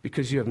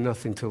because you have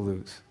nothing to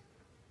lose.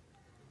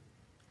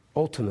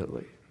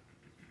 Ultimately.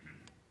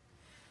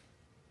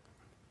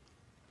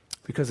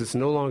 Because it's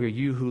no longer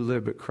you who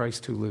live, but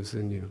Christ who lives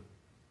in you.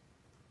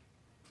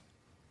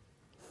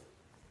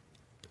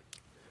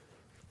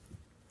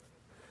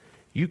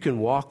 You can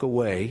walk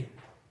away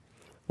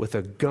with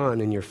a gun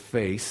in your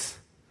face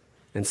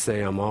and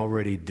say, I'm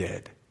already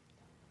dead.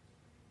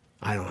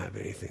 I don't have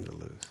anything to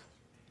lose.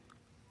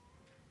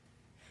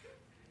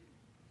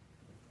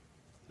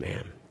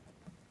 Man.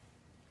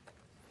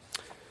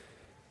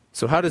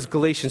 So how does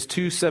Galatians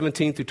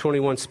 2:17 through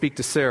 21 speak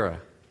to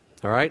Sarah?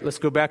 All right, let's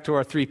go back to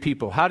our three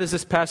people. How does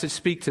this passage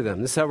speak to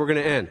them? This is how we're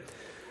going to end.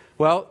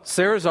 Well,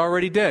 Sarah's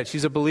already dead.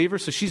 She's a believer,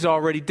 so she's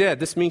already dead.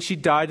 This means she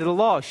died to the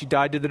law. She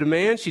died to the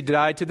demand. She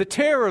died to the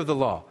terror of the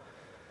law.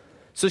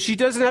 So she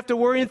doesn't have to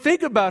worry and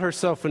think about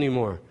herself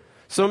anymore.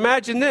 So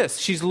imagine this.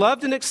 She's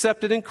loved and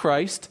accepted in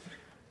Christ.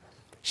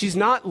 She's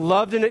not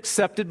loved and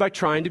accepted by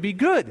trying to be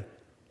good,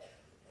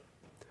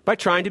 by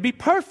trying to be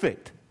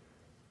perfect.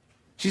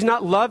 She's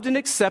not loved and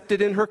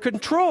accepted in her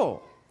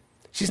control.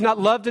 She's not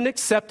loved and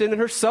accepted in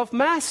her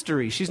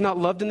self-mastery. She's not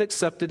loved and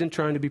accepted in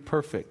trying to be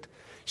perfect.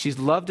 She's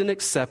loved and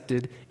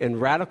accepted in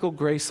radical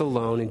grace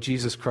alone in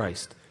Jesus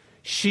Christ.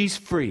 She's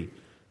free.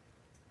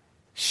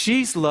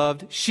 She's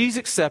loved. She's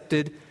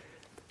accepted.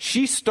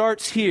 She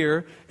starts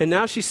here, and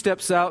now she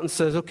steps out and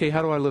says, okay,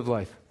 how do I live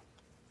life?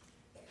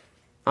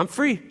 I'm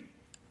free.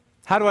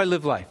 How do I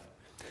live life?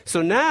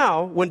 So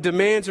now, when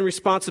demands and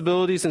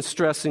responsibilities and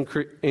stress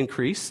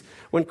increase,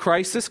 when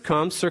crisis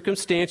comes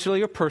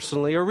circumstantially or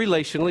personally or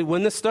relationally,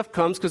 when this stuff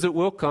comes, because it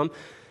will come,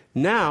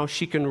 now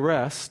she can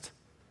rest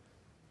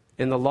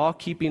in the law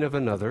keeping of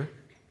another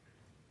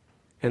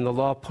and the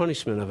law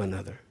punishment of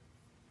another.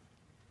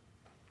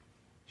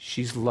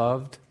 She's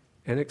loved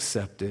and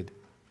accepted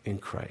in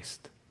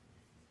Christ.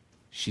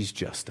 She's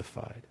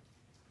justified.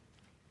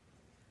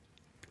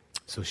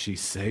 So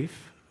she's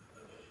safe.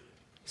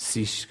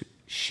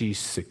 She's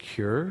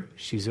secure.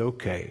 She's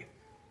okay.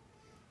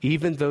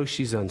 Even though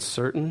she's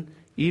uncertain,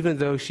 even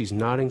though she's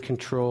not in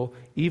control,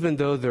 even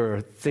though there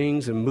are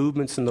things and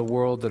movements in the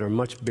world that are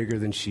much bigger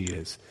than she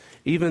is,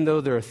 even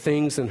though there are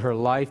things in her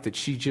life that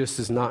she just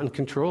is not in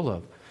control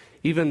of,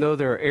 even though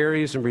there are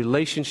areas and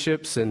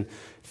relationships and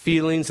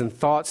feelings and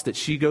thoughts that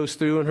she goes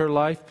through in her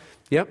life,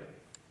 yep,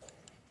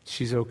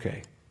 she's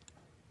okay.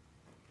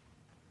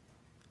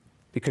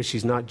 Because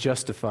she's not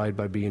justified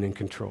by being in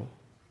control,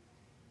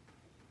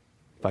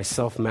 by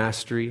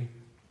self-mastery,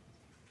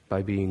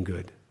 by being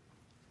good.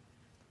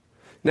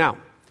 Now,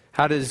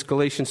 how does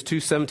Galatians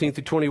 2:17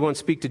 through 21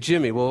 speak to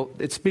Jimmy? Well,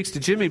 it speaks to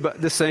Jimmy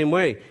the same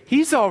way.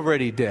 He's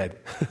already dead.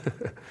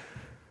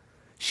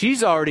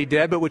 She's already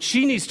dead, but what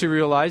she needs to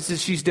realize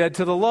is she's dead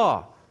to the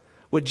law.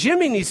 What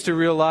Jimmy needs to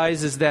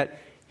realize is that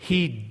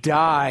he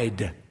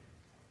died.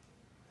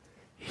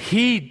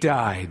 He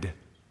died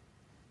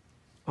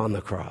on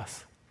the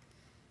cross.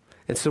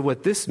 And so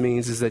what this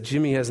means is that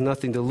Jimmy has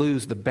nothing to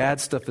lose. The bad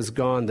stuff is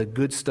gone. The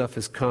good stuff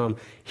has come.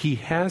 He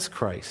has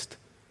Christ.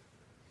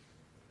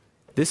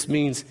 This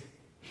means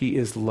he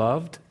is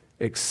loved,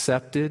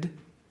 accepted,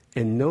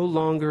 and no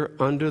longer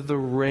under the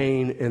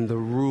reign and the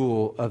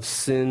rule of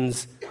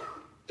sin's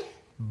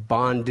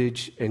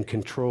bondage and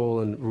control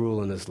and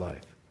rule in his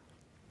life.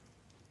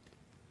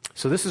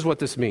 So this is what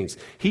this means.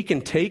 He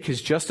can take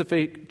his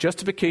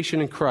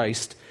justification in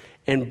Christ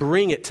and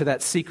bring it to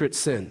that secret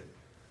sin.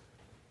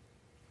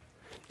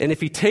 And if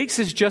he takes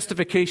his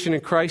justification in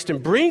Christ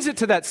and brings it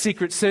to that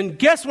secret sin,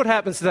 guess what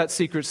happens to that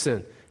secret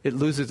sin? It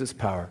loses its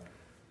power.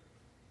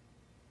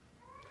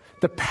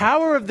 The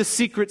power of the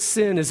secret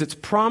sin is its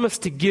promise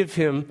to give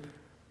him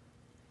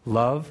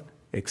love,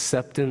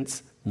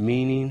 acceptance,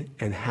 meaning,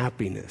 and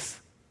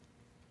happiness.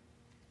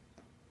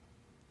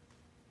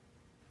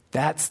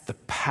 That's the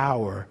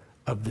power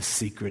of the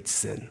secret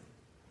sin.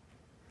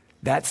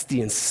 That's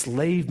the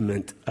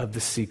enslavement of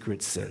the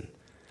secret sin.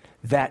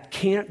 That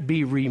can't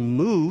be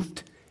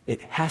removed.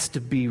 It has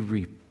to be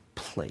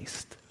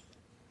replaced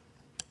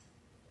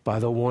by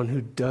the one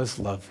who does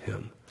love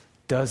him,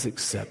 does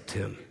accept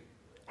him,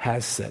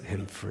 has set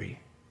him free.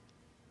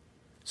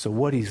 So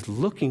what he's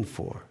looking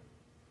for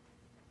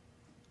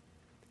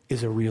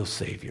is a real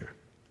Savior.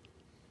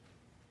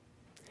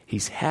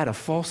 He's had a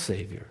false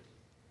Savior,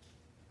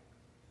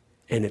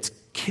 and it's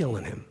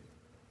killing him.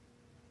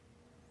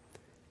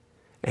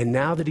 And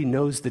now that he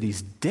knows that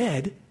he's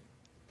dead,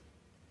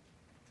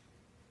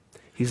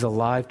 he's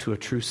alive to a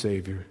true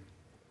Savior,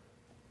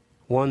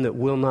 one that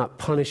will not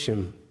punish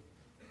him,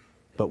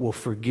 but will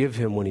forgive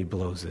him when he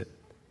blows it.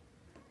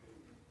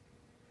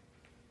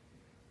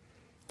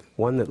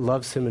 One that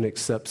loves him and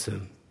accepts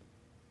him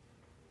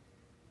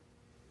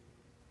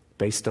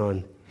based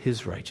on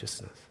his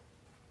righteousness.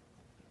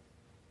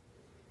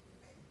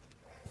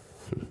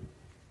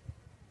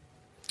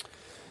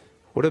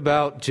 What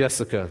about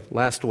Jessica?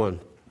 Last one.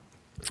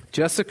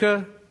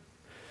 Jessica,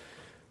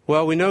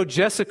 well, we know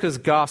Jessica's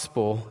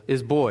gospel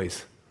is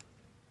boys.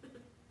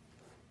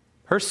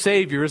 Her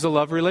Savior is a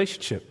love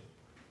relationship.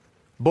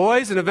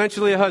 Boys and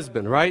eventually a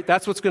husband, right?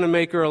 That's what's going to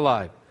make her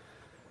alive.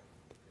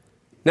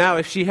 Now,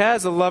 if she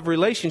has a love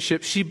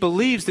relationship, she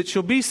believes that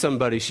she'll be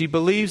somebody. She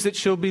believes that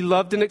she'll be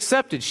loved and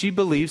accepted. She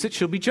believes that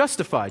she'll be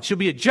justified. She'll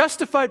be a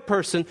justified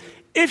person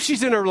if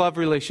she's in her love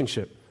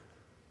relationship.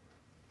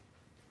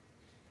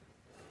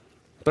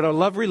 But a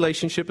love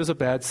relationship is a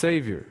bad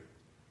Savior.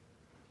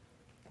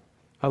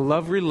 A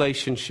love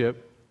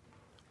relationship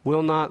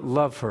will not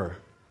love her,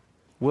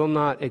 will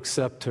not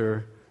accept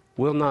her,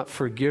 will not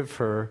forgive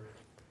her,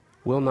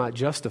 will not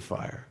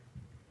justify her.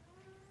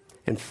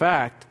 In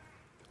fact,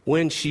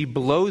 when she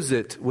blows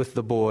it with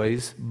the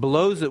boys,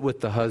 blows it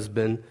with the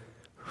husband,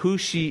 who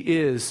she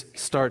is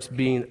starts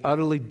being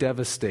utterly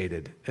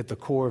devastated at the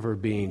core of her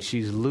being.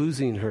 She's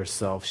losing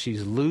herself.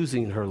 She's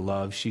losing her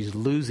love. She's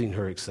losing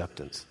her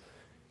acceptance.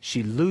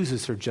 She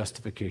loses her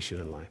justification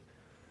in life.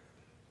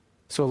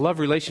 So a love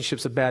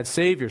relationship's a bad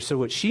Savior. So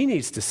what she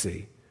needs to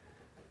see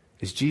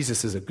is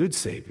Jesus is a good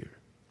Savior.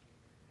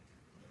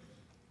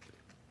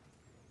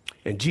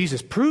 And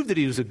Jesus proved that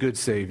he was a good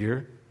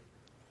Savior,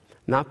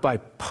 not by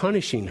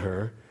punishing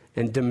her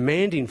and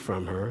demanding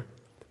from her,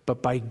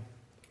 but by,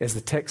 as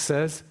the text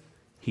says,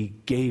 he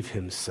gave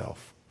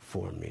himself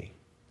for me.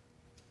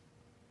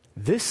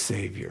 This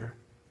Savior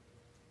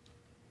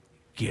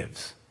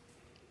gives,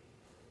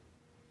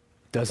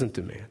 doesn't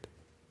demand.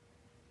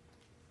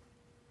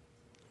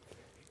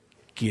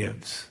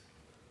 Gives.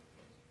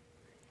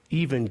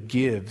 Even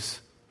gives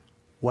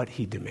what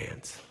he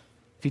demands.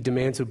 If he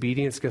demands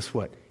obedience, guess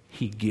what?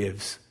 He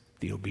gives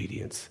the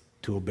obedience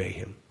to obey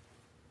him.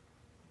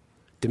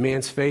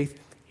 Demands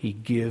faith, he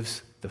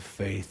gives the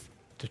faith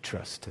to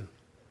trust him.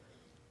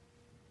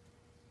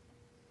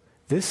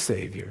 This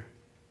Savior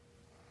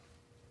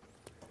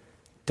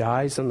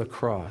dies on the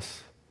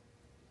cross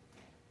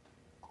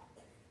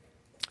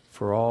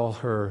for all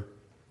her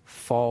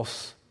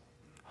false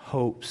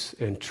hopes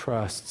and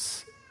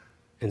trusts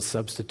and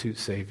substitute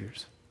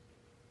saviors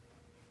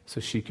so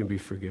she can be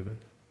forgiven.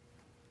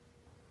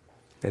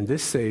 And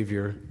this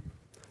Savior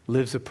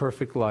lives a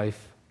perfect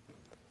life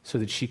so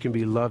that she can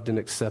be loved and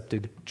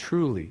accepted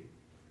truly,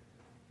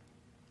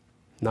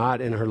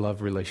 not in her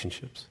love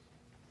relationships.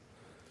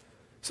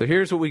 So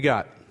here's what we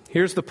got.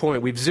 Here's the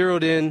point. We've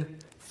zeroed in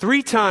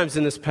 3 times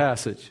in this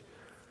passage.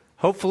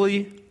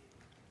 Hopefully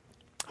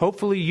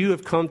you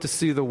have come to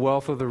see the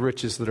wealth of the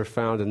riches that are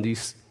found in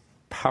these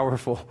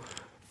powerful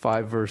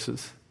 5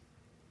 verses.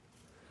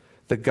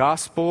 The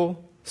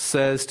gospel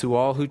says to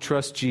all who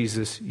trust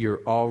Jesus,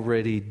 you're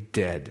already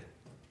dead.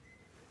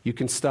 You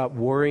can stop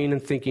worrying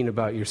and thinking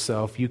about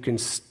yourself. You can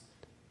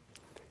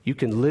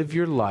live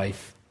your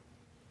life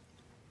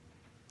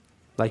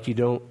like you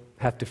don't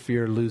have to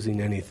fear losing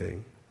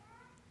anything.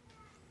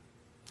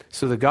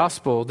 So the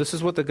gospel, this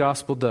is what the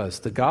gospel does.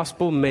 The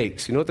gospel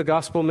makes, you know what the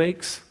gospel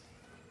makes?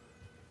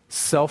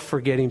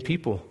 Self-forgetting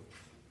people.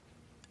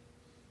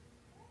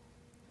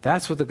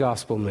 That's what the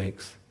gospel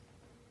makes.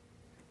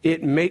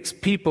 It makes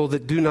people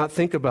that do not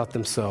think about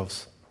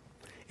themselves.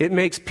 It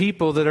makes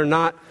people that are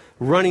not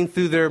running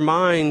through their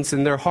minds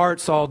and their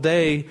hearts all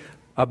day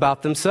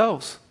about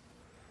themselves.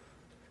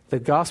 The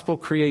gospel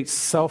creates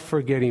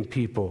self-forgetting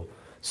people.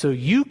 So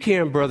you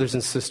can, brothers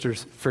and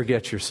sisters,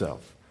 forget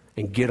yourself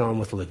and get on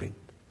with living.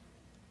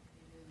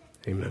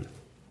 Amen.